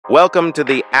Welcome to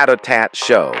the ADOTAT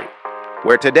Show,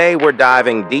 where today we're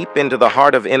diving deep into the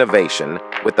heart of innovation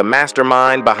with the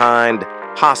mastermind behind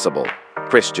Possible,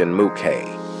 Christian Muche.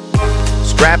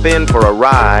 Strap in for a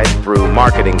ride through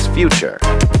marketing's future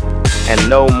and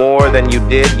know more than you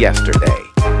did yesterday.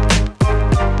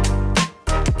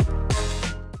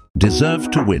 Deserve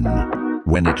to win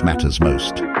when it matters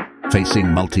most. Facing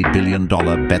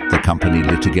multi-billion-dollar bet the company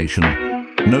litigation?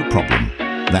 No problem.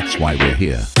 That's why we're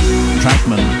here.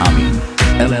 Trackman Amin,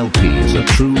 LLP is a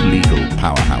true legal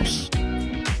powerhouse.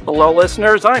 Hello,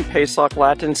 listeners. I'm Pesach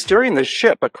Latin, steering the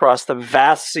ship across the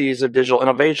vast seas of digital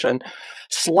innovation,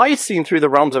 slicing through the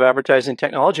realms of advertising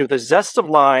technology with a zest of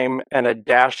lime and a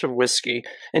dash of whiskey.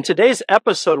 In today's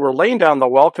episode, we're laying down the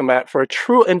welcome mat for a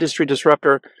true industry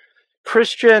disruptor,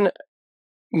 Christian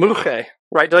Muche.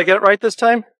 Right? Did I get it right this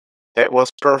time? That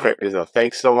was perfect, Isa.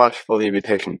 Thanks so much for the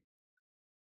invitation.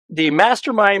 The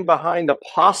mastermind behind the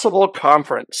Possible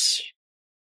Conference.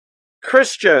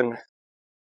 Christian,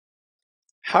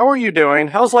 how are you doing?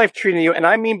 How's life treating you? And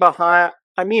I mean beyond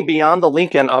the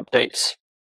LinkedIn updates.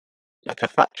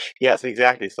 Yes,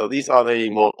 exactly. So these are the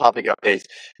more public updates.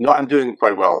 No, I'm doing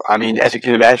quite well. I mean, as you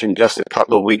can imagine, just a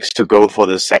couple of weeks to go for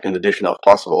the second edition of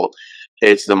Possible.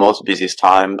 It's the most busiest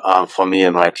time for me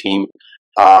and my team.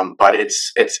 But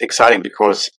it's exciting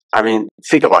because, I mean,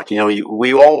 think about it.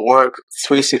 We all work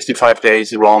 365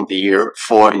 days around the year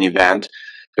for an event,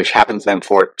 which happens then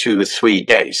for 2 to 3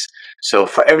 days. So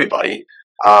for everybody,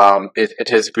 it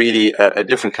is really a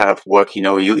different kind of work.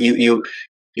 You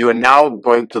are now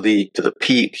going to the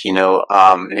peak, in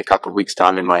a couple of weeks'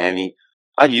 time in Miami.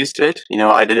 I'm used to it.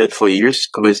 I did it for years,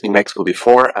 obviously in Mexico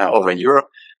before, over in Europe.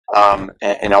 And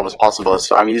that was possible,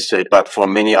 so I'm used to it. But for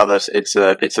many others, it's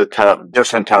a kind of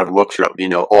different kind of workflow,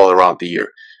 all around the year.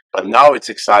 But now it's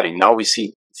exciting. Now we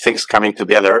see things coming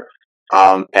together,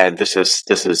 and this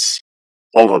is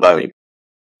overwhelming.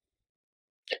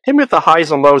 Hit me with the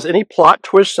highs and lows. Any plot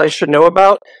twists I should know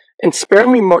about? And spare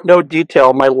me no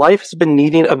detail. My life has been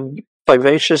needing a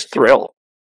vivacious thrill.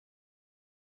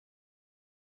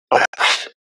 I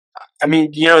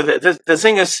mean, the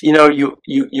thing is, you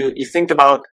think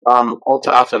about,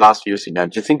 also after last year's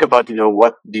event, you think about,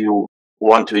 what do you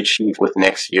want to achieve with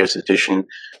next year's edition?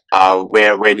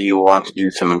 Where do you want to do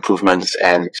some improvements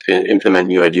and implement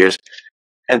new ideas?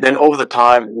 And then over the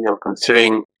time,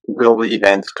 considering global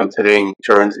events, considering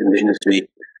turns in the industry,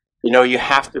 you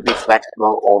have to be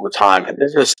flexible all the time. And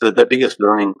this is the biggest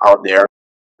learning out there.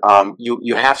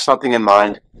 You have something in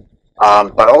mind,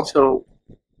 but also,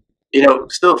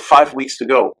 still 5 weeks to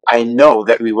go. I know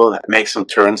that we will make some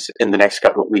turns in the next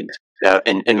couple of weeks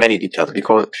in many details,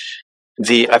 because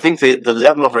I think the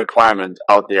level of requirement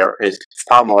out there is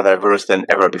far more diverse than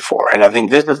ever before. And I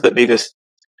think this is the biggest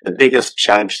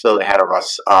challenge still ahead of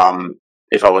us,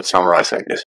 if I would summarize like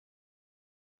this.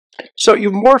 So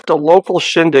you've morphed a local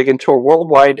shindig into a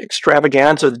worldwide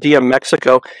extravaganza of DM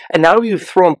Mexico, and now you've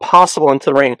thrown Possible into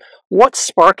the ring. What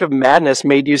spark of madness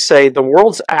made you say the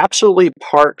world's absolutely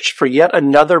parched for yet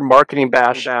another marketing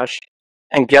bash,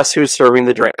 and guess who's serving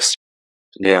the drinks?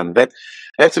 Yeah,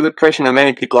 that's a good question, and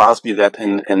many people ask me that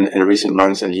in recent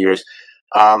months and years.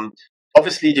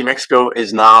 Obviously, New Mexico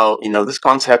is now, this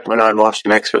concept when I launched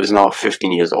New Mexico is now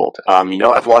 15 years old.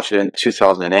 I've launched it in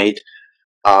 2008.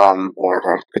 Or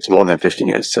it's more than 15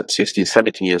 years, 16,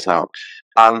 17 years now.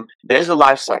 There's a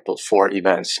life cycle for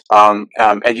events. And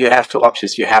you have to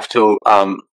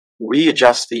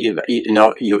readjust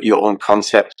your own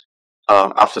concept,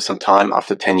 after some time,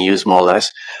 after 10 years, more or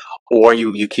less, or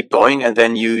you keep going and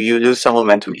then you lose some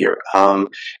momentum here.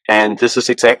 And this is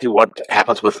exactly what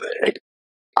happens with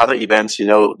other events.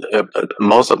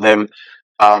 Most of them,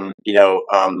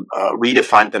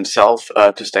 redefine themselves,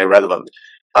 to stay relevant.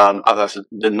 Others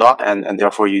did not, and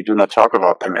therefore you do not talk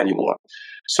about them anymore.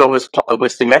 So with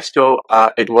New Mexico,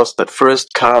 it was the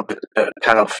first kind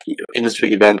of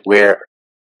industry event where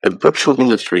a virtual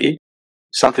industry,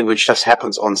 something which just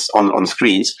happens on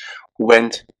screens,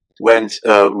 went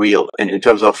real, in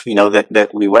terms of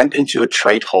that we went into a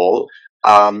trade hall.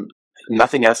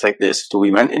 Nothing else like this. So we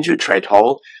went into a trade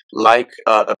hall like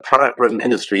a product-driven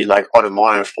industry, like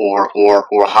automotive or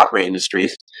hardware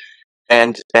industries.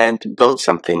 And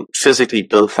physically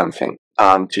build something,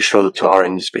 to show to our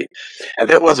industry. And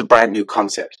that was a brand new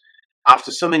concept.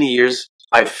 After so many years,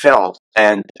 I felt,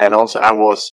 and also I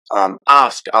was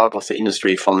asked out of the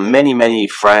industry from many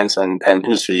friends and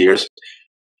industry leaders,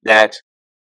 that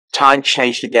time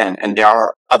changed again, and there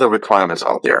are other requirements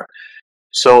out there.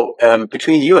 So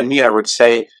between you and me, I would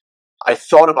say, I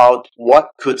thought about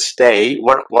what could stay,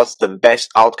 what was the best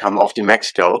outcome of New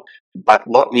Mexico, but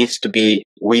what needs to be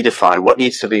redefined, what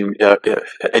needs to be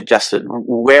adjusted,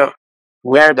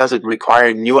 where does it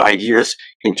require new ideas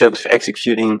in terms of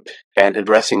executing and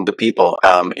addressing the people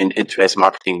in today's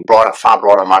marketing, far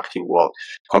broader marketing world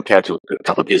compared to a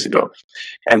couple of years ago.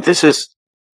 And this is,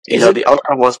 the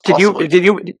outcome was possible.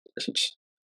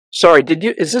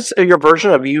 Is this your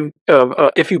version of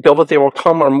if you build it, they will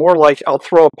come, or more like I'll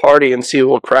throw a party and see who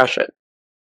will crash it?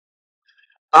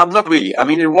 Not really. I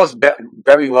mean, it was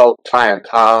very well planned.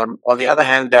 On the other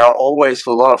hand, there are always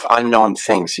a lot of unknown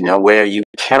things, where you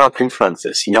cannot influence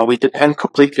this. We depend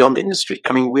completely on the industry.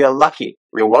 I mean, we are lucky.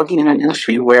 We're working in an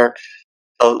industry where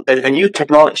a new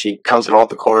technology comes around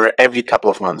the corner every couple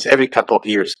of months, every couple of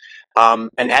years. An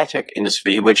AdTech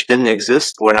industry, which didn't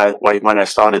exist when I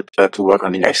started to work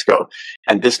on the Mexico,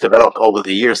 and this developed over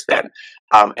the years then.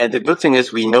 And the good thing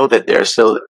is we know that there's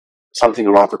still something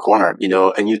around the corner,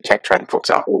 a new tech trend, for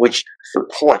example, which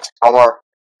supports our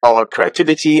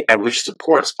creativity and which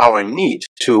supports our need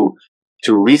to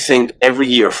rethink every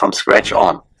year from scratch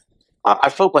on. I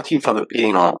told my team from the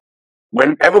beginning on,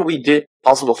 whenever we did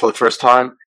possible for the first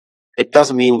time, it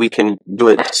doesn't mean we can do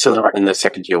it sooner in the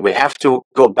second year. We have to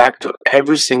go back to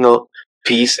every single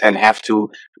piece and have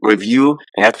to review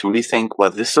and have to rethink,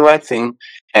 well, this is the right thing.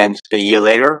 And a year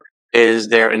later, is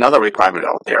there another requirement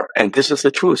out there? And this is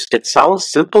the truth. It sounds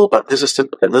simple, but this is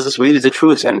simple. And this is really the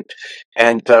truth. And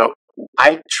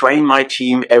I train my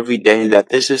team every day that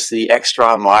this is the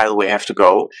extra mile we have to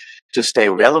go to stay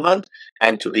relevant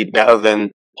and to be better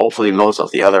than hopefully most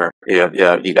of the other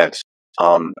events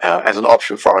as an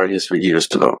option for our industry leaders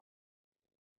to know.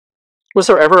 Was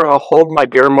there ever a hold my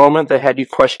beer moment that had you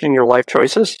question your life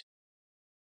choices?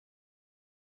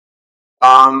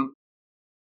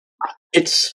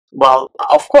 Well,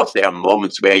 of course, there are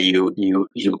moments where you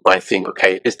might think,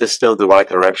 okay, is this still the right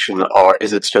direction, or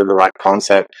is it still the right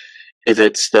concept? Is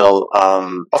it still,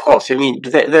 of course, I mean,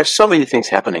 there's so many things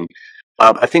happening.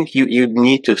 I think you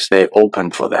need to stay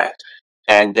open for that.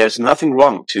 And there's nothing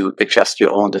wrong to adjust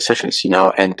your own decisions,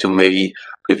 and to maybe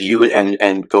review it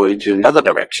and go into another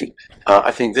direction.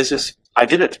 I think I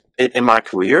did it in my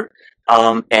career,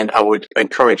 and I would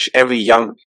encourage every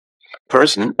young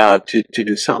person to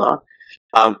do similar.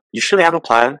 You should have a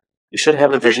plan, you should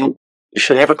have a vision, you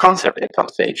should have a concept at some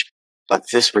stage, but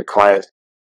this requires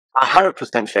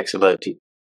 100% flexibility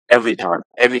every time.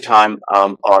 Every time,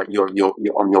 or you're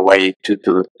on your way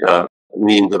to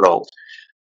meeting the role.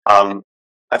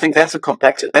 I think that's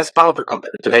that's part of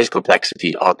today's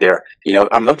complexity out there.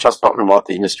 I'm not just talking about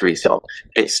the industry itself.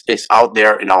 It's out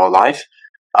there in our life,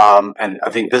 and I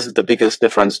think this is the biggest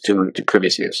difference to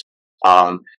previous years.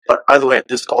 But by the way,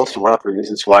 this is also one of the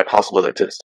reasons why possible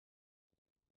exists.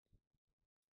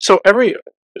 So every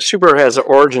super has an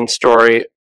origin story.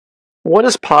 What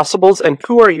is Possibles, and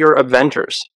who are your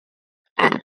Avengers?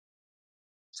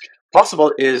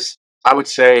 Possible is, I would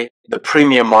say, the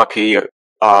premium marquee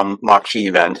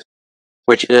event,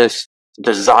 which is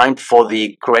designed for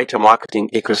the greater marketing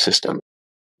ecosystem.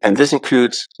 And this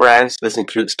includes brands, this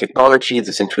includes technology,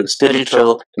 this includes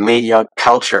digital, media,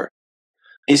 culture.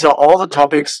 These are all the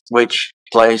topics which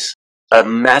plays a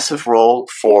massive role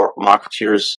for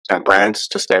marketers and brands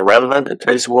to stay relevant in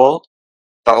today's world.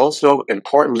 But also,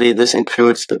 importantly, this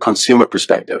includes the consumer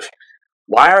perspective.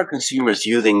 Why are consumers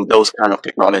using those kind of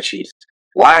technologies?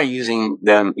 Why are using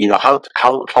them? How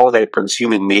are they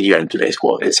consuming media in today's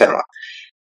world, etc.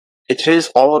 It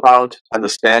is all about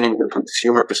understanding the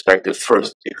consumer perspective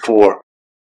first before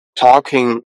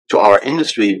talking to our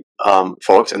industry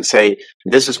folks and say,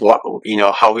 this is what,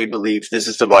 how we believe this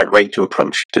is the right way to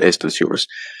approach today's consumers.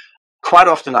 Quite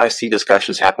often I see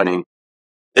discussions happening.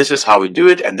 This is how we do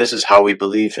it, and this is how we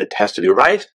believe it has to be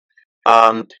right,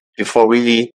 before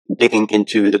really digging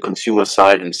into the consumer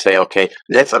side and say, okay,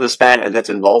 let's understand and let's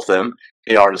involve them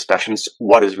in our discussions,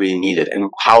 what is really needed and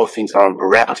how things are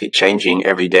rapidly changing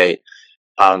every day.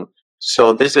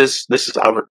 So this is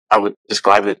I would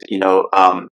describe it,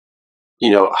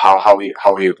 how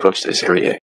we approach this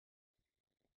area.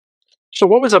 So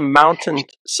what was a Mount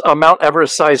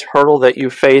Everest sized hurdle that you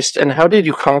faced, and how did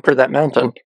you conquer that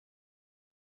mountain?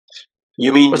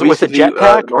 You mean, was it with a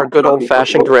jetpack or good old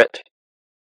fashioned grit?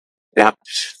 Yeah.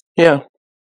 Yeah.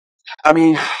 I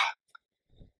mean,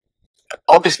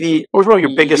 obviously, what was one of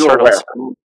your biggest hurdles?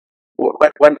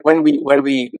 When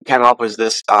we came up with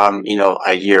this,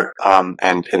 idea,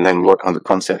 and then work on the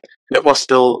concept, it was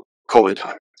still COVID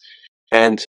time.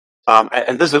 And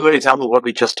this is a good example of what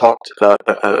we just talked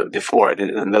before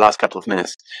in the last couple of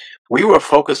minutes. We were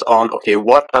focused on, okay,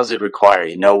 what does it require?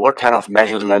 What kind of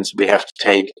measurements we have to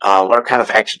take, what kind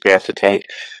of action we have to take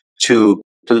to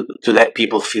let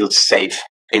people feel safe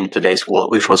in today's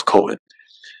world, which was COVID.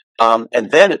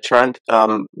 And then it turned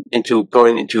into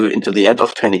going into the end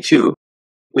of 22.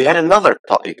 We had another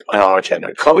topic on our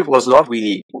agenda. COVID was not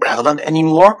really relevant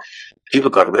anymore. People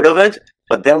got rid of it.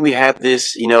 But then we had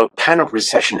this, kind of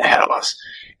recession ahead of us.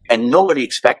 And nobody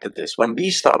expected this. When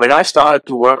I started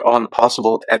to work on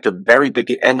Possible at the very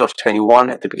end of 21,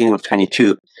 at the beginning of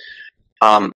 22,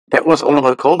 that was all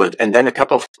about COVID. And then a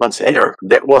couple of months later,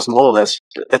 that was more or less,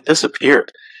 that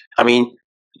disappeared. I mean,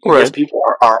 right. Yes, people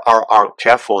are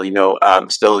careful,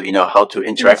 still, how to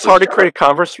interact. It's hard to create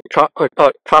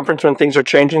a conference when things are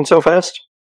changing so fast.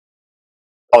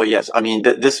 Oh yes, I mean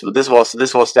this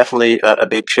was definitely a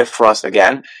big shift for us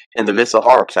again in the midst of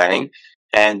our planning,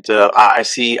 and I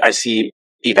see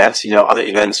events, other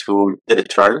events who did a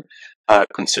turn,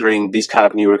 considering these kind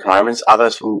of new requirements.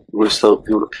 Others who still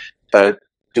do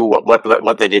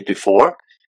what they did before,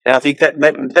 and I think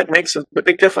that makes a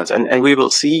big difference. And we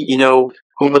will see,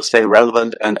 who will stay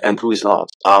relevant and who is not.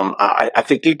 I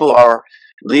think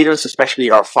leaders especially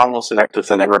are far more selective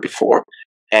than ever before.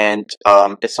 And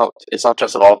it's not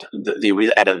just about the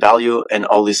real added value and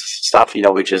all this stuff,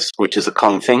 which is a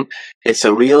common thing.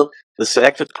 The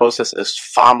selective process is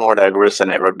far more diverse than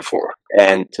ever before.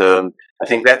 And I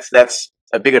think that's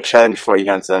a bigger challenge for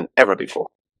events than ever before.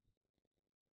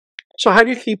 So how do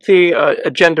you keep the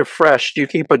agenda fresh? Do you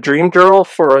keep a dream journal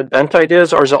for event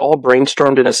ideas, or is it all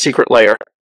brainstormed in a secret layer?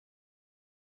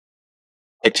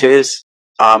 It is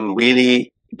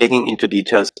really digging into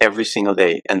details every single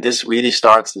day, and this really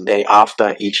starts the day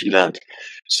after each event.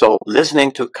 So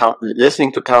listening to companies,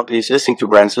 listening to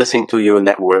brands, listening to your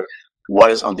network, what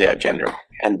is on their agenda,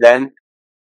 and then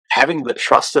having the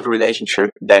trusted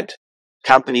relationship that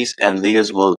companies and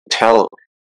leaders will tell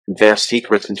their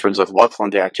secrets in terms of what's on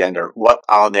their agenda, what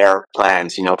are their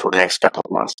plans, for the next couple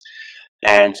of months.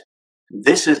 And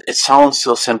it sounds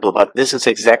so simple, but this is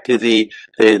exactly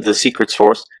the secret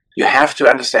source. You have to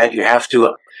understand, you have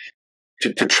to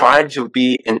try to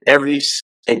be in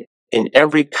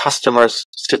every customer's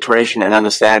situation and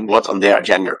understand what's on their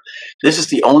agenda. This is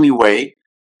the only way.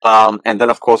 And then,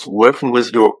 of course, working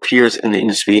with your peers in the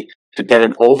industry to get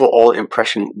an overall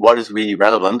impression what is really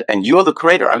relevant. And you're the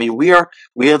creator. I mean, we are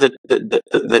the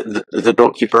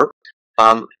doorkeeper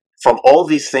from all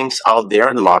these things out there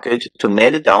in the market to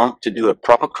nail it down, to do a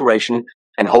proper curation,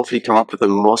 and hopefully come up with the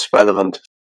most relevant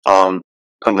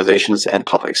conversations and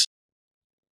topics.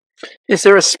 Is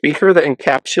there a speaker that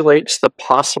encapsulates the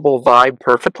Possible vibe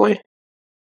perfectly?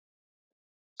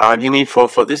 You mean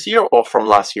for this year or from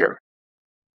last year?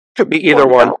 Could be either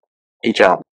one. In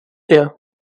general. Yeah.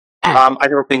 I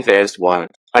don't think there is one.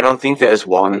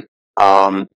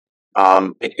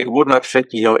 It would not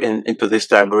fit, into this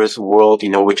diverse world,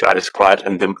 which I described,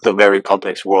 and the very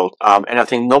complex world. And I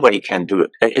think nobody can do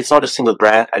it. It's not a single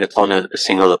brand, and it's not a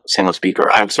single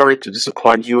speaker. I'm sorry to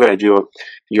disappoint you and your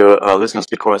listeners,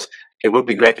 because it would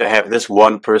be great to have this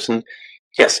one person.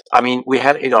 Yes, I mean, we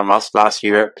had Elon Musk last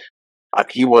year.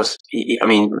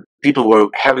 People were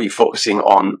heavily focusing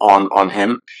on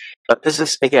him. But this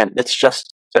is, again, it's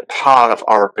just a part of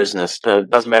our business. It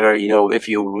doesn't matter, if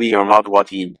you agree or not what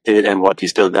he did and what he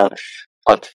still does.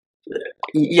 But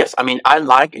yes, I mean, I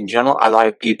like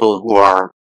people who are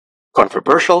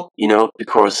controversial,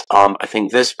 because I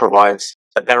think this provides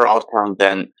a better outcome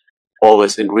than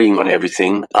always agreeing on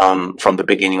everything from the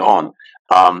beginning on.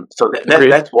 So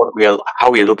that's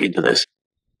how we look into this.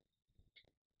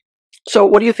 So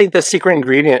what do you think the secret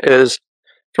ingredient is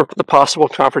for the Possible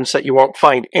conference that you won't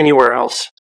find anywhere else?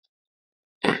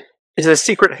 Is it a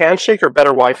secret handshake or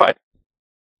better Wi-Fi?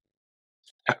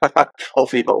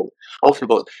 Hopefully both.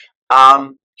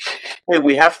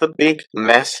 We have the big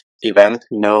mass event,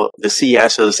 the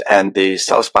CESs and the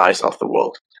South Bys of the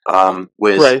world,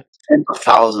 with tens of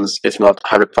thousands, if not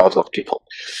 100,000 of people.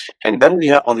 And then we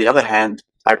have, on the other hand,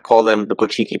 I call them the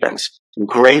boutique events.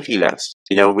 Great events,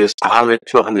 with 100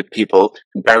 to 100 people,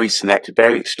 very selected,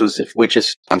 very exclusive, which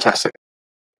is fantastic.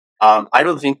 I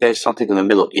don't think there's something in the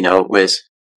middle, with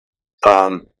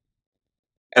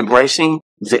embracing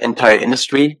the entire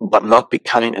industry, but not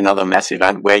becoming another mass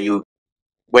event where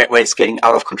it's getting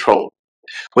out of control.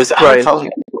 With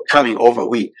 100,000 people coming over a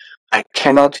week, I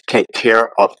cannot take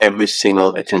care of every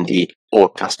single attendee or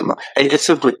customer. And it's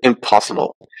simply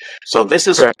impossible. So this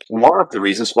is one of the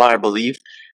reasons why I believe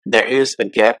there is a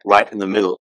gap right in the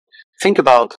middle. Think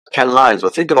about Cannes Lions, or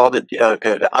think about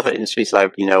the other industries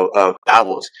like,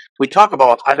 Davos. We talk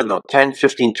about, 10,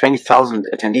 15, 20,000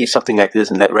 attendees, something like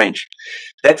this in that range.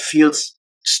 That feels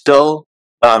still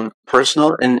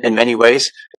personal in many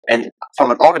ways. And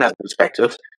from an organizer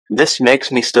perspective, that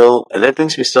brings me still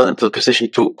into the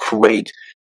position to create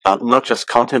not just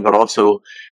content, but also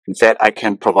that I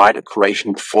can provide a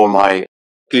curation for my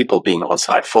people being on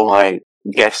site, for my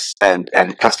guests and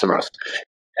customers.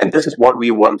 And this is what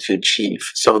we want to achieve.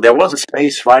 So there was a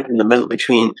space right in the middle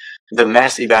between the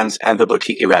mass events and the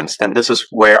boutique events. And this is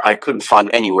where I couldn't find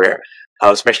anywhere,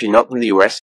 especially not in the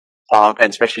US, and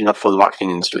especially not for the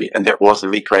marketing industry. And there was a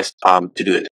request to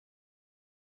do it.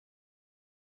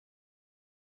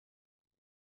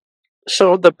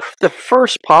 So the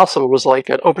first possible was like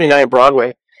at opening night on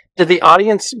Broadway. Did the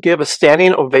audience give a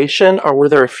standing ovation, or were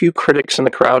there a few critics in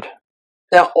the crowd?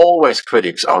 There are always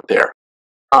critics out there.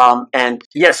 And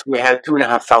yes, we had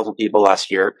 2,500 people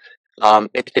last year.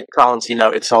 It sounds,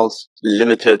 it sounds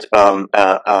limited,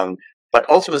 but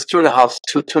also with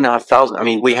 2,500. I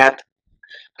mean, we had,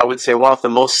 I would say, one of the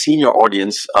most senior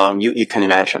audience you can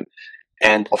imagine.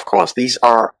 And of course, these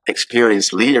are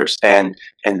experienced leaders, and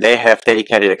they have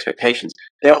dedicated expectations.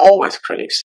 They're always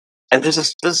critics, and this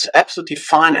is absolutely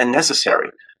fine and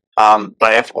necessary. But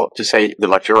I have to say, the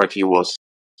majority was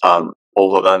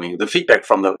overwhelming. The feedback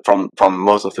from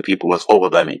most of the people was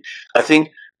overwhelming. I think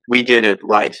we did it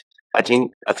right. I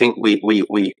think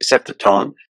we set the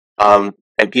tone, and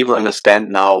people understand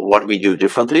now what we do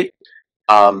differently.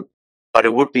 But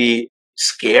it would be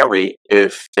scary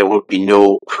if there would be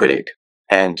no critic.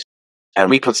 And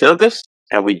we consider this,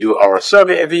 and we do our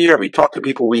survey every year. We talk to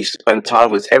people. We spend time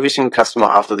with every single customer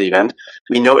after the event.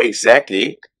 We know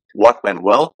exactly what went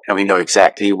well, and we know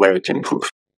exactly where we can improve.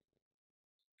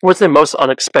 What's the most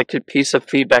unexpected piece of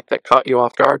feedback that caught you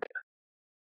off guard?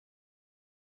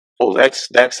 Oh, that's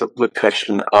a good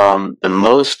question. The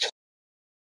most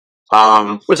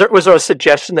was there a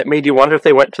suggestion that made you wonder if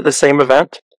they went to the same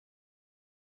event?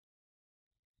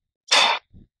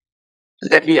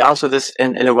 Let me answer this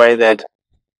in a way that,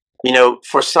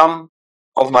 for some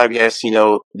of my guests,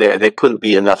 there couldn't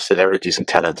be enough celebrities and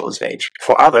talent on stage.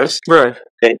 For others, right,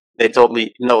 they told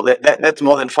me, no, that's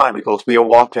more than fine, because we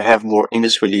want to have more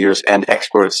industry leaders and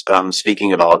experts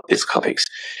speaking about these topics.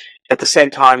 At the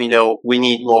same time, we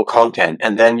need more content.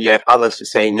 And then you have others to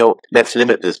say, no, let's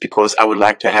limit this, because I would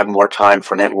like to have more time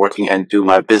for networking and do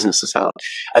my business as well.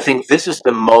 I think this is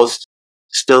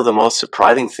still the most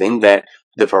surprising thing, that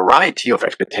the variety of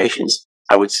expectations,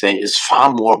 I would say, is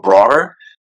far more broader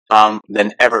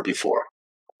than ever before.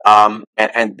 And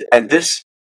this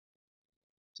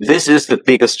is the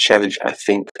biggest challenge, I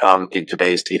think, in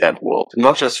today's event world.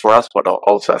 Not just for us, but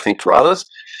also, I think, for others.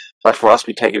 But for us,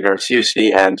 we take it very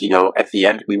seriously. And, at the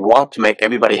end, we want to make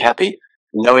everybody happy,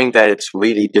 knowing that it's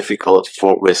really difficult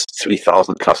with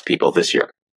 3,000 plus people this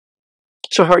year.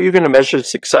 So how are you going to measure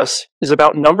success? Is it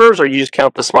about numbers, or you just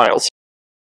count the smiles?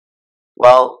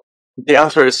 Well, the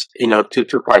answer is, two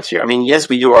parts here. I mean, yes,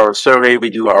 we do our survey, we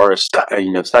do our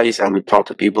studies, and we talk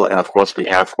to people, and of course, we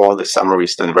have all the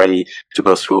summaries then ready to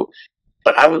go through.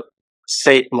 But I would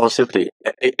say it more simply: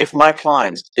 if my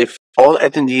clients, if all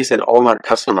attendees and all my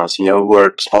customers, who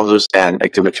are sponsors and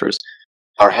exhibitors,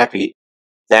 are happy,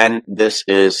 then this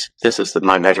is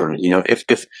my measurement.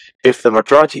 If the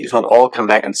majority, if not all, come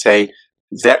back and say,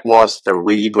 that was the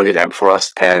really good event for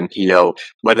us, and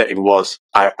whether it was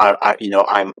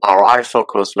I'm ROI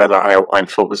focused, whether I'm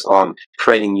focused on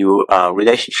creating new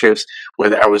relationships,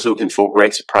 whether I was looking for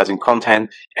great surprising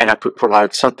content, and I could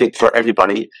provide something for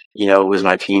everybody, with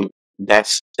my team.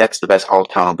 That's the best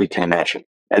outcome we can imagine,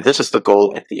 and this is the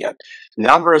goal at the end.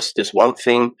 Numbers is one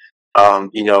thing.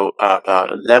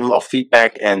 Level of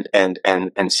feedback and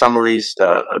summaries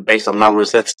based on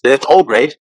numbers. That's all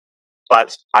great.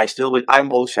 But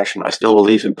I'm old-fashioned. I still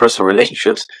believe in personal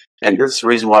relationships, and this is the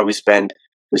reason why we spend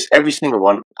with every single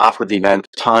one after the event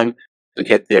time to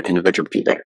get their individual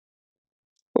feedback.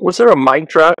 Was there a mic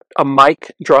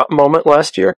drop moment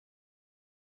last year?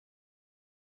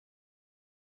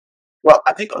 Well,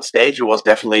 I think on stage it was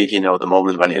definitely the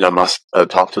moment when Elon Musk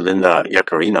talked to Linda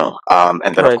Yaccarino,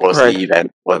 and then of course the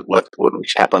event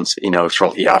which happens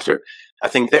shortly after. I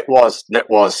think that was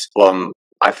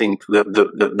I think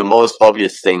the most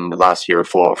obvious thing last year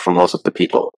for most of the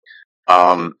people.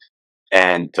 Yes,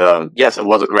 it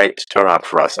was a great turnout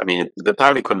for us. I mean, the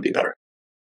timing couldn't be better.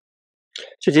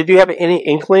 So did you have any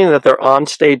inkling that their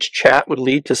on-stage chat would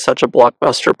lead to such a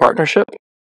blockbuster partnership?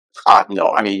 No,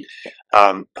 I mean,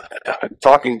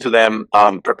 talking to them,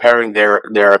 preparing their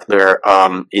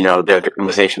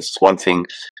conversations is one thing,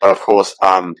 but of course,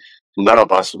 none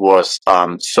of us was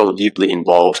so deeply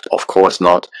involved. Of course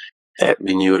not. That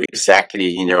we knew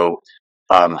exactly,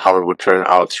 how it would turn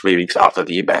out 3 weeks after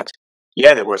the event.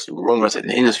 Yeah, there were some rumors in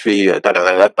the industry,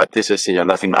 but this is,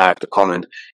 nothing I have to comment.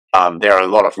 There are a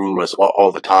lot of rumors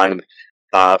all the time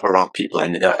around people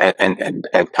and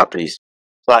companies.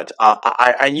 but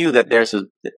I knew that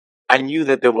I knew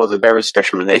that there was a very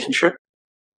special relationship.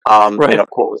 Right. And of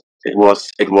course, it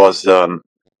was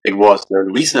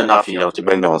reason enough, to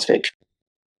bring them on stage.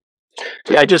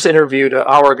 Yeah, I just interviewed an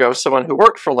hour ago someone who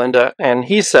worked for Linda, and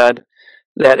he said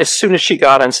that as soon as she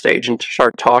got on stage and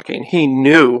started talking, he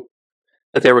knew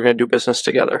that they were going to do business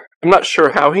together. I'm not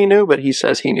sure how he knew, but he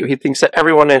says he knew. He thinks that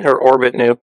everyone in her orbit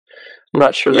knew. I'm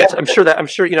not sure Yeah. I'm sure,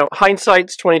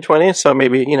 hindsight's 2020, so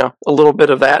maybe, a little bit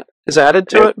of that is added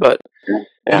to it, but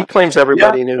he claims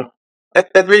everybody knew. That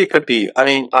really could be. I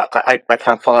mean, I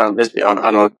can't follow on this.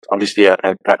 Obviously,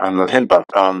 I'm not him, but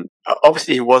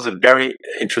obviously, it was a very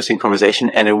interesting conversation,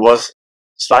 and it was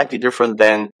slightly different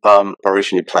than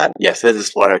originally planned. Yes, this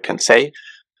is what I can say.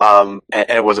 And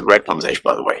it was a great conversation,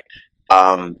 by the way.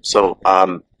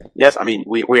 Yes, I mean,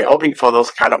 we're hoping for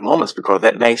those kind of moments because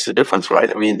that makes a difference,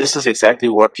 right? I mean, this is exactly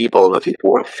what people are looking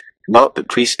for. Not the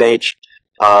pre-stage,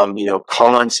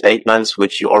 common statements,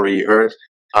 which you already heard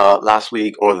last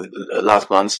week or last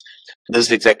month. This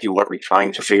is exactly what we're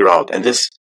trying to figure out. And this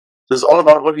is all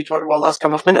about what we talked about last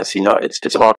couple of minutes.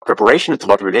 It's about preparation. It's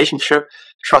about relationship,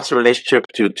 trust the relationship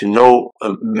to know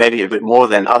maybe a bit more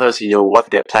than others, what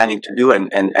they're planning to do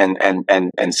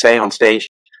and say on stage.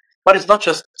 But it's not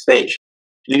just stage.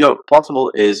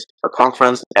 Possible is a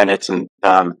conference, and it's an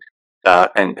and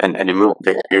a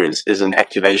experience is an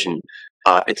activation.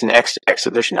 It's an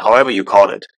exhibition, however you call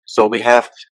it. So we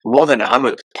have more than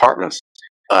 100 partners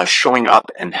showing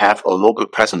up and have a local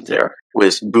presence there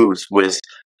with booths, with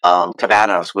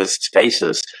cabanas, with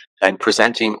spaces, and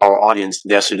presenting our audience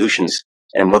their solutions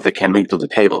and what they can bring to the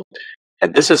table.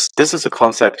 And this is a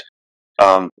concept.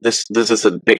 This is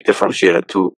a big differentiator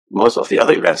to most of the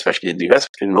other events, especially in the US.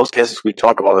 In most cases, we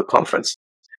talk about a conference,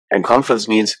 and conference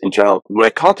means in general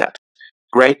great content,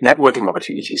 great networking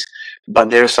opportunities.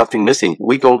 But there is something missing.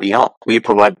 We go beyond. We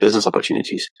provide business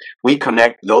opportunities. We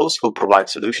connect those who provide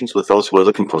solutions with those who are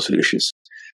looking for solutions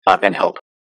and help.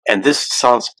 And this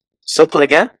sounds simple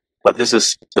again, but this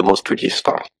is the most trickiest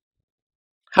part.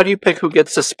 How do you pick who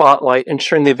gets the spotlight,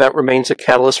 ensuring the event remains a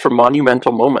catalyst for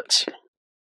monumental moments?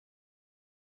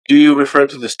 Do you refer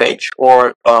to the stage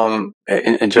or in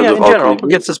terms of in general? Who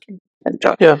gets this?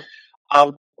 Yeah.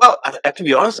 Well, to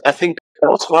be honest, I think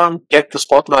those who get the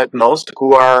spotlight most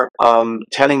who are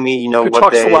telling me, who what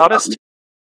talks the loudest?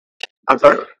 I'm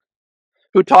sorry?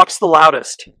 Who talks the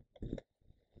loudest?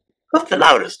 Not the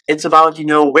loudest. It's about,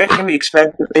 where can we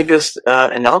expect the biggest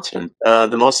announcement,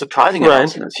 the most surprising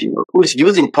announcements? Who is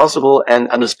using Possible and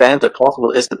understand that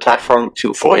Possible is the platform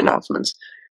for announcements.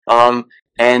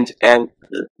 And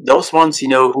those ones,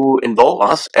 who involve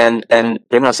us and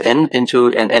bring us into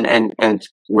and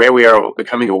where we are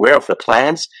becoming aware of the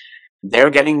plans, they're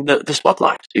getting the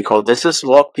spotlight because this is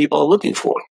what people are looking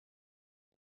for.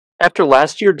 After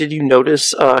last year, did you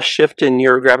notice a shift in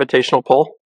your gravitational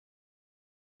pull?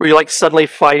 Were you suddenly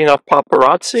fighting off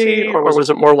paparazzi, or was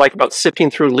it more about sifting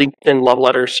through LinkedIn love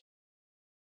letters?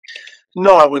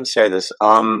 No, I wouldn't say this.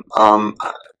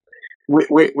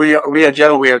 We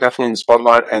are definitely in the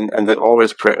spotlight, and that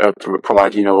always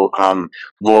provide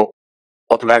more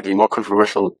automatically more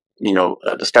controversial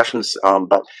discussions.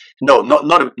 But no,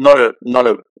 not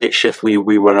a big shift. We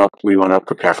were not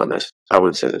prepared for this. I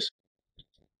would say this.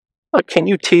 Can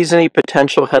you tease any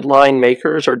potential headline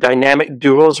makers or dynamic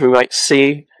duos we might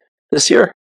see this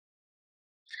year?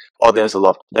 Oh, there's a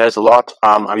lot.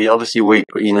 I mean, obviously,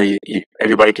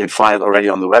 everybody can find it already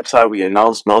on the website. We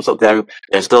announced most of them.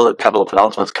 There's still a couple of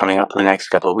announcements coming up in the next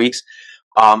couple of weeks.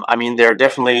 I mean, there are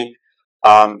definitely,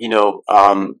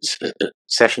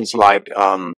 sessions like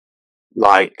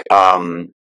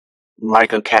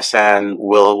Michael Kassan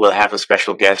will have a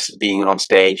special guest being on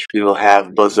stage. We will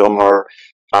have Buzz Zomer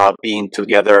being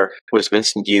together with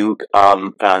Winston Duke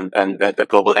and the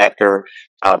global actor.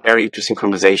 Very interesting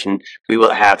conversation. We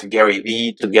will have Gary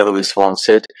Vee together with Swan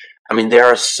Sid. I mean, there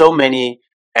are so many,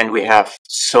 and we have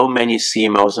so many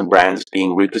CMOs and brands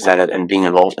being represented and being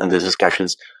involved in the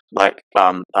discussions like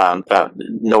no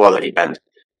other event.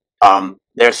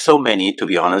 There's so many, to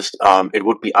be honest. It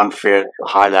would be unfair to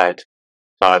highlight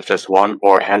just one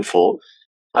or a handful.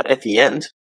 But at the end,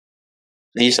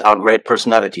 these are great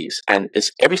personalities, and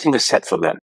everything is set for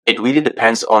them. It really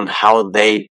depends on how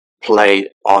they play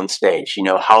on stage,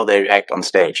 how they act on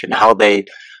stage, and how they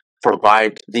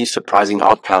provide these surprising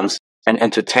outcomes and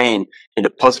entertain in a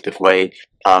positive way,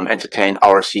 entertain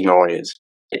our senior audience.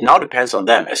 It now depends on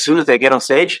them. As soon as they get on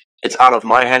stage, it's out of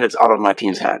my hand, it's out of my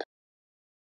team's hand.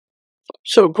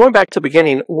 So going back to the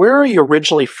beginning, where are you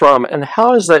originally from, and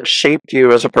how has that shaped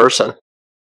you as a person?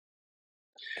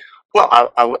 Well,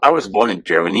 I was born in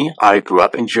Germany. I grew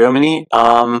up in Germany.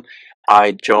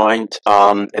 I joined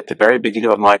at the very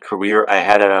beginning of my career. I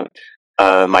had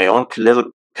my own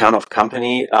little kind of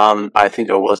company. I think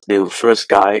I was the first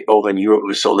guy over in Europe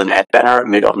who sold an ad banner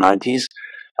mid of 90s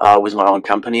with my own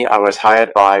company. I was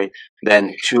hired by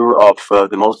then two of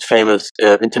the most famous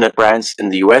internet brands in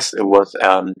the US. It was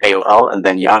AOL and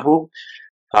then Yahoo.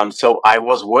 So I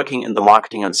was working in the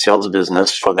marketing and sales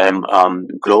business for them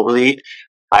globally.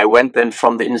 I went then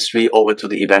from the industry over to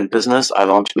the event business. I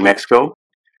launched in Mexico.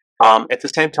 At the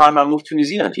same time, I moved to New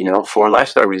Zealand, for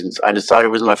lifestyle reasons. I decided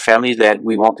with my family that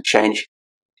we want to change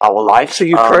our life. So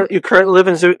you currently live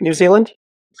in New Zealand?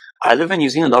 I live in New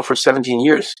Zealand now for 17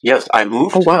 years. Yes, I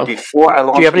moved before I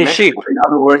launched. Do you have any sheep? In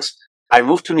other words, I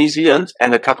moved to New Zealand,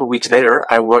 and a couple of weeks later,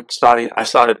 I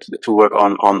started to work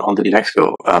on the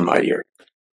Mexico idea.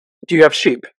 Do you have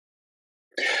sheep?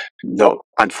 No,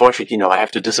 unfortunately, I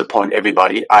have to disappoint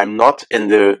everybody. I'm not in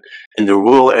the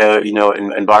rural,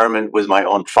 environment with my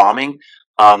own farming.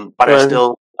 But I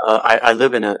still, I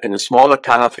live in a smaller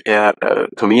kind of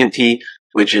community,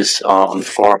 which is on the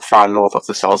far north of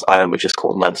the South Island, which is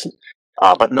called Manson.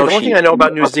 But no sheep. The one thing I know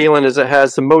about New Zealand is it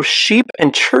has the most sheep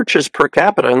and churches per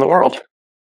capita in the world.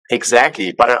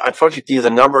 Exactly, but unfortunately, the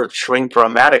number shrink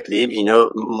dramatically.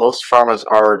 Most farmers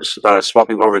are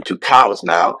swapping over to cows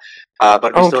now,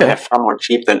 but we still have far more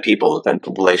sheep than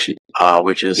population,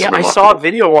 which is remarkable. I saw a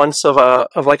video once of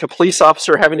like a police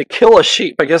officer having to kill a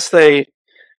sheep. I guess there's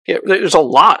a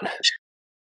lot.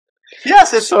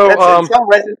 Yes, it's a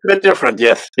bit different.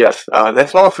 Yes.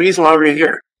 That's one of the reasons why we're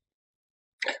here.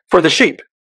 For the sheep.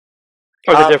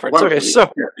 Or the difference.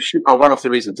 Sheep are one of the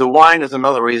reasons. The wine is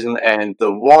another reason, and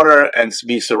the water and to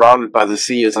be surrounded by the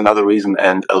sea is another reason,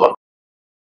 and a lot.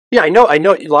 Yeah, I know. A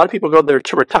lot of people go there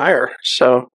to retire,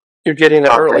 so you're getting it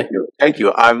early. Thank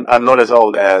you. I'm not as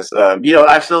old as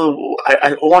I still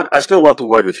want to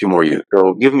work with you more years.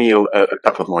 So give me a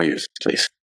couple of more years, please.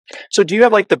 So do you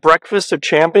have like the breakfast of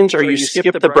champions, or you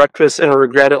skip the breakfast and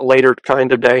regret it later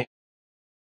kind of day?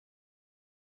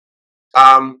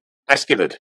 I skip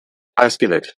it.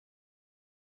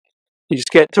 You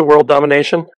just get to world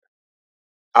domination?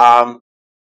 Well,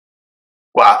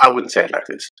 I wouldn't say it like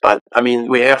this, but I mean,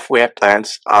 we have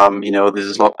plans. This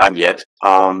is not time yet.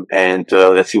 And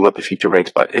let's see what the future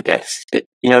brings. But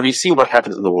you see what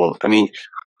happens in the world. I mean,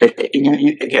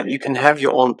 you can have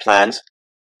your own plans.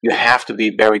 You have to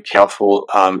be very careful.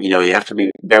 You have to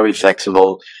be very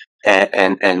flexible,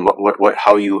 and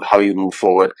how you move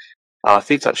forward.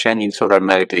 Things are changing so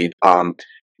dramatically.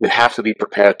 You have to be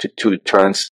prepared to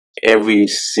turns every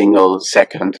single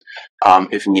second,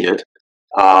 if needed.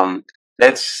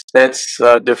 That's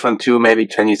different to maybe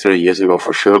 20, 30 years ago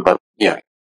for sure. But yeah,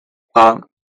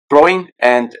 growing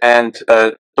and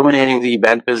dominating the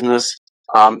event business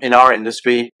in our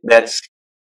industry. That's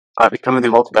becoming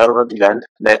the most relevant event.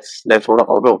 That's one of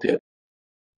our goals here.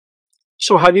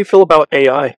 So, how do you feel about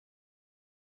AI?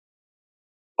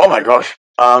 Oh my gosh.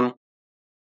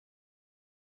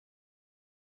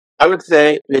 I would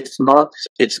say it's not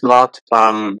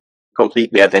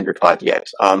completely identified yet.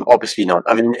 Obviously not.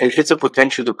 I mean, it's a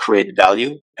potential to create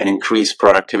value and increase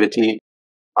productivity.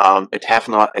 It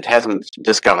hasn't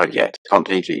discovered yet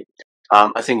completely.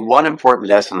 I think one important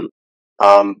lesson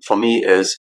for me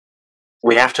is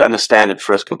we have to understand it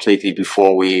first completely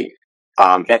before we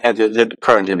and the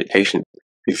current limitation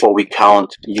before we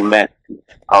count humanity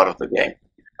out of the game.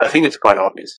 I think it's quite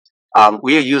obvious.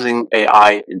 We are using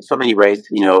AI in so many ways,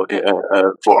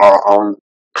 for our own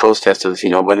processes,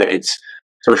 whether it's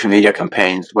social media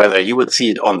campaigns, whether you would see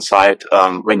it on site,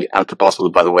 when you come to possible,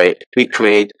 by the way, we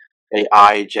create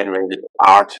AI generated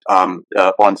art,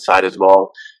 on site as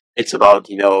well. It's about,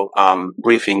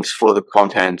 briefings for the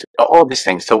content, all these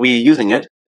things. So we're using it,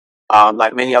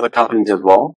 like many other companies as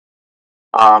well.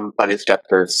 But it's just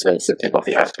the tip of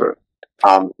the iceberg.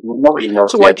 Nobody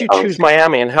knows. So why did you choose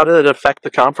Miami, and how did it affect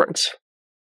the conference?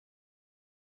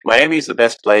 Miami is the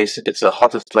best place. It's the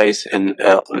hottest place on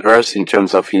earth in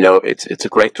terms of, it's a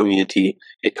great community.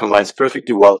 It combines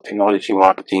perfectly well technology,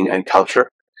 marketing, and culture.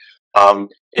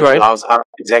 It allows us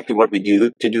exactly what we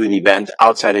do to do an event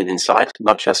outside and inside,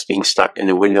 not just being stuck in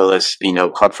a windowless,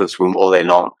 conference room all day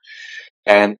long.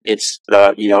 And it's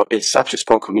such a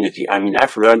strong community. I mean,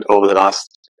 I've learned over the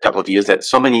last couple of years that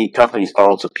so many companies are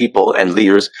also people and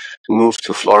leaders who move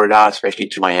to Florida, especially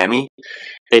to Miami.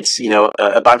 It's,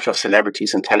 a bunch of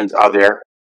celebrities and talents out there.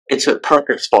 It's a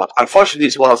perfect spot. Unfortunately,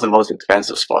 it's one of the most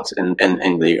expensive spots in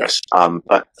the US.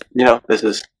 But, this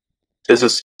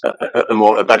is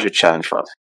a budget challenge for us.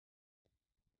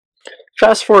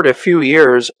 Fast forward a few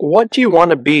years, what do you want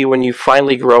to be when you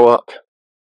finally grow up?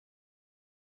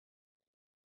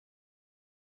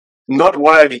 Not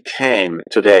what I became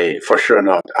today, for sure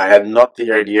not. I had not the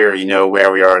idea,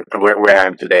 where we are, where I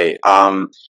am today. I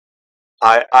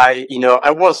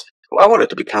wanted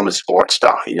to become a sports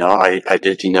star. I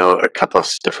did, a couple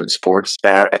of different sports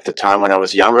there at the time when I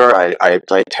was younger. I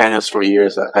played tennis for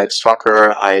years. I played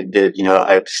soccer. I did,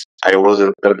 I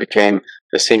became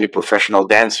a semi-professional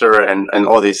dancer and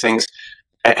all these things.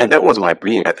 And that was my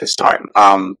dream at this time,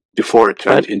 before it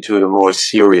turned into a more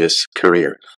serious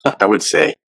career, I would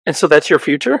say. And so that's your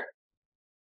future?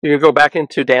 You're going to go back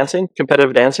into dancing,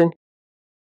 competitive dancing?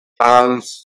 Don't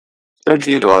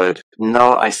you do it?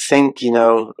 No, I think,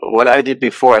 what I did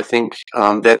before, I think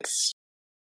I'm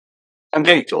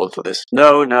getting too old for this.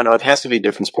 No, it has to be a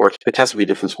different sport. It has to be a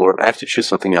different sport. I have to choose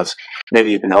something else.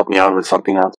 Maybe you can help me out with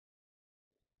something else.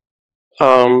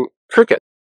 Cricket.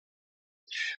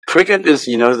 Cricket is,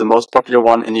 the most popular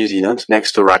one in New Zealand,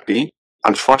 next to rugby.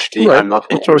 Unfortunately, right. I'm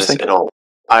not into this at all.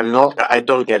 I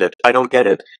don't get it.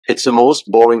 It's the most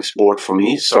boring sport for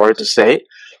me, sorry to say.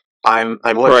 I'm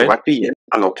watching rugby.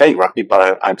 I'm not playing rugby,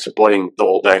 but I'm supporting the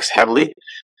All Blacks heavily.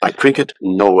 But cricket,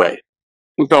 no way.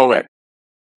 No way.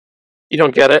 You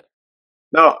don't get it?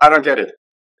 No, I don't get it.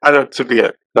 I don't get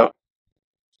it. No.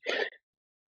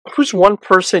 Who's one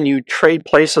person you trade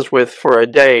places with for a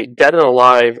day, dead and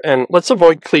alive? And let's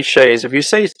avoid cliches. If you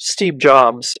say Steve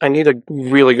Jobs, I need a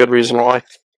really good reason why.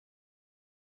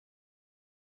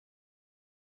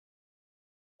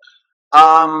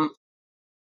 Well,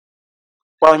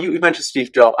 you mentioned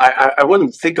Steve Jobs. I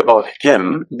wouldn't think about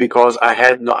him because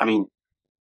I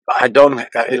don't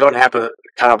have a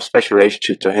kind of special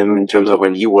relationship to him in terms of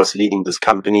when he was leading this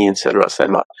company, etc.,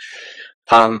 etc.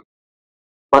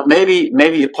 But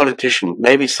maybe a politician,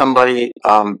 maybe somebody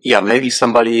from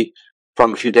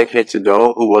a few decades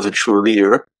ago who was a true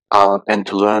leader, and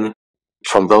to learn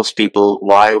from those people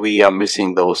why we are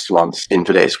missing those ones in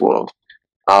today's world.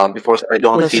 Because I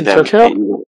don't see them.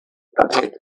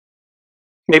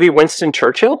 Maybe Winston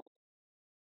Churchill?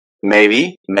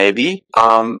 Maybe, the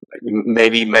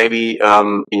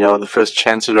first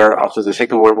chancellor after the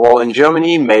Second World War in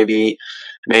Germany, maybe,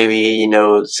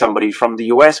 somebody from the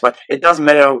US, but it doesn't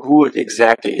matter who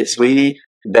exactly. It's really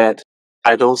that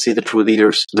I don't see the true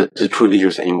leaders, the true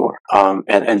leaders anymore.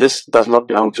 And this does not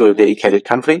belong to a dedicated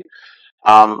country.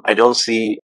 I'm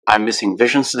missing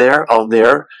visions out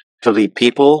there to lead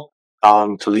people,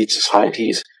 to lead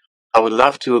societies. I would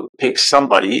love to pick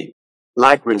somebody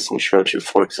like Winston Churchill,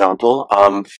 for example,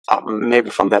 maybe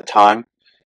from that time.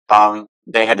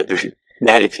 They had a vision.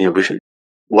 They had a clear vision,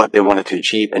 what they wanted to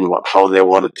achieve and how they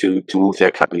wanted to move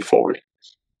their company forward.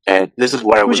 And this is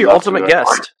what I would love to learn. Who's your ultimate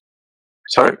guest?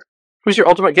 Sorry? Who's your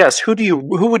ultimate guest?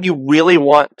 Who would you really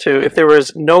want to, if there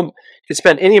was you could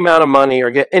spend any amount of money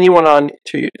or get anyone on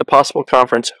to a possible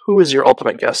conference, who is your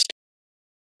ultimate guest?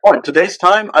 Oh, in today's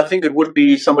time, I think it would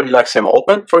be somebody like Sam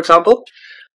Altman, for example.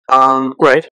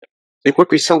 Right. It would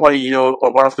be somebody,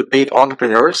 one of the big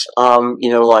entrepreneurs,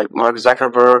 like Mark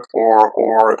Zuckerberg or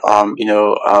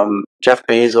Jeff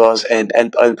Bezos and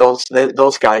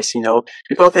those guys,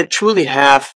 because they truly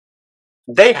have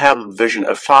a vision,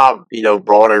 a far,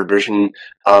 broader vision.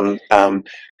 The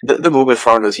Google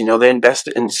founders, they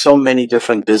invested in so many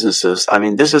different businesses. I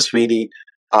mean, this is really,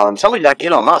 somebody like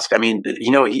Elon Musk. I mean,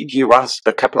 he runs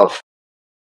a couple of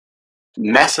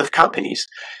massive companies.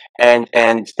 And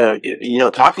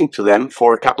talking to them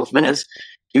for a couple of minutes,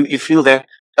 you feel that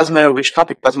doesn't matter which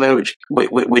topic, doesn't matter which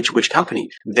company.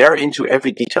 They're into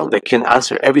every detail. They can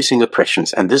answer every single question.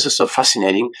 And this is so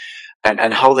fascinating.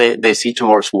 And how they see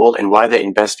tomorrow's world and why they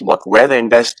invest, where they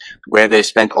invest, where they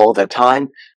spend all their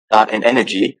time and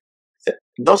energy.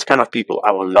 Those kind of people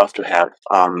I would love to have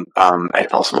if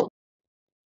possible.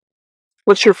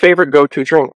 What's your favorite go-to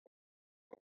drink?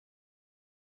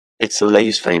 It's the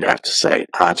latest thing I have to say.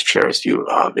 I have to share with you.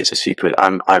 It's a secret.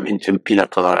 I'm into pina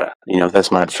colada.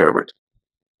 That's my favorite.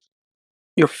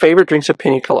 Your favorite drink's a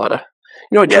pina colada.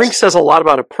 A drink says a lot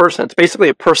about a person. It's basically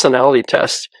a personality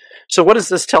test. So what does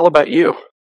this tell about you?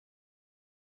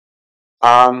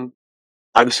 I'm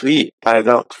sweet. I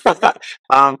don't.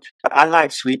 I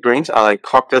like sweet drinks. I like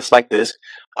cocktails like this.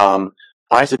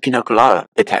 Why is a pina colada?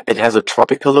 It has a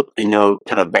tropical look,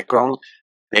 kind of background.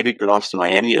 Maybe it belongs to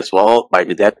Miami as well.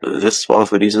 Maybe this is one of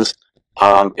the reasons.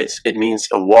 It means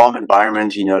a warm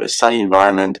environment, a sunny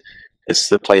environment. It's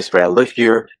the place where I live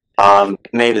here.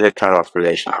 Maybe that kind of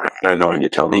relation. I don't know. You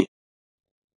tell me.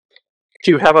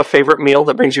 Do you have a favorite meal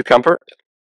that brings you comfort?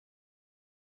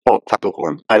 Oh, taco.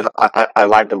 I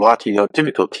like a lot.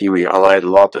 Typical Kiwi. I like a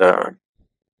lot. How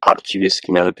the Kiwis,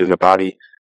 do the body.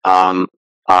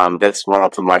 That's one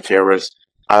of my favorites.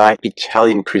 I like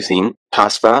Italian cuisine,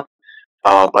 pasta.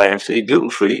 but I am still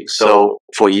gluten-free. So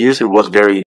for years it was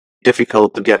very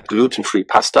difficult to get gluten-free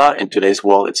pasta. In today's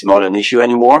world, it's not an issue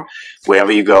anymore.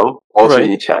 Wherever you go, also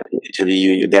in Italy,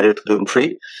 you get it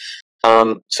gluten-free.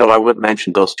 So I would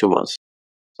mention those two ones.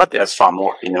 But there's far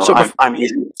more, So I'm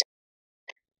easy.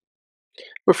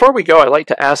 Before we go, I'd like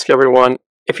to ask everyone,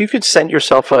 if you could send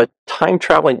yourself a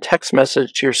time-traveling text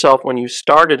message to yourself when you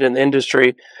started in the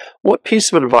industry, what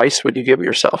piece of advice would you give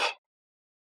yourself?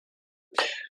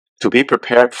 To be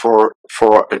prepared for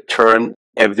a turn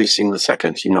every single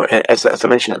second. As I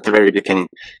mentioned at the very beginning,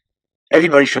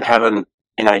 everybody should have an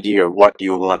idea of what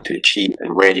you want to achieve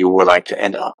and where you would like to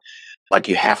end up. But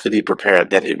you have to be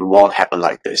prepared that it won't happen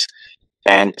like this.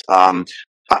 And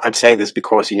I'm saying this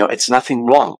because, it's nothing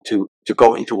wrong to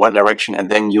go into one direction and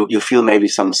then you feel maybe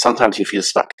sometimes you feel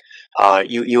stuck.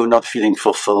 You're not feeling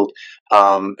fulfilled.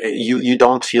 You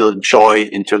don't feel joy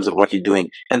in terms of what you're doing.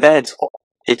 And then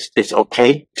it's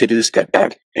okay to do a step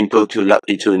back and go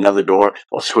into another door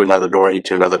or through another door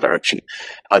into another direction.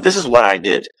 This is what I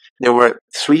did. There were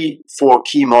 3-4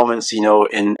 key moments,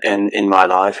 in my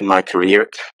life, in my career,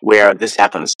 where this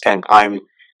happens. And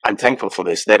I'm thankful for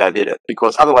this, that I did it,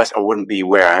 because otherwise I wouldn't be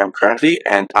where I am currently,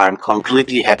 and I'm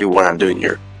completely happy with what I'm doing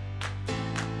here.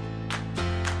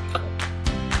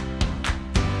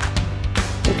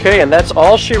 Okay, and that's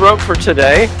all she wrote for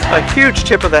today. A huge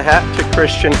tip of the hat to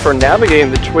Christian for navigating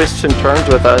the twists and turns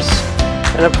with us.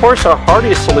 And of course, a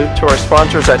hearty salute to our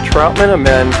sponsors at Troutman &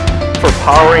 Men for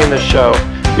powering the show.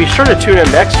 Be sure to tune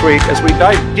in next week as we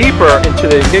dive deeper into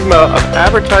the enigma of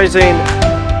advertising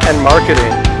and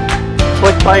marketing.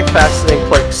 Click by fascinating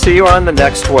click. See you on the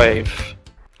next wave.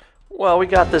 Well, we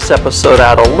got this episode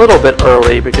out a little bit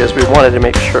early because we wanted to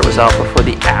make sure it was out before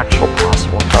the actual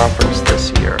possible conference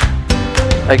this year.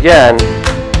 Again,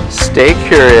 stay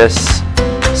curious,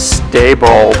 stay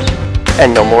bold,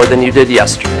 and know more than you did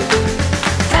yesterday.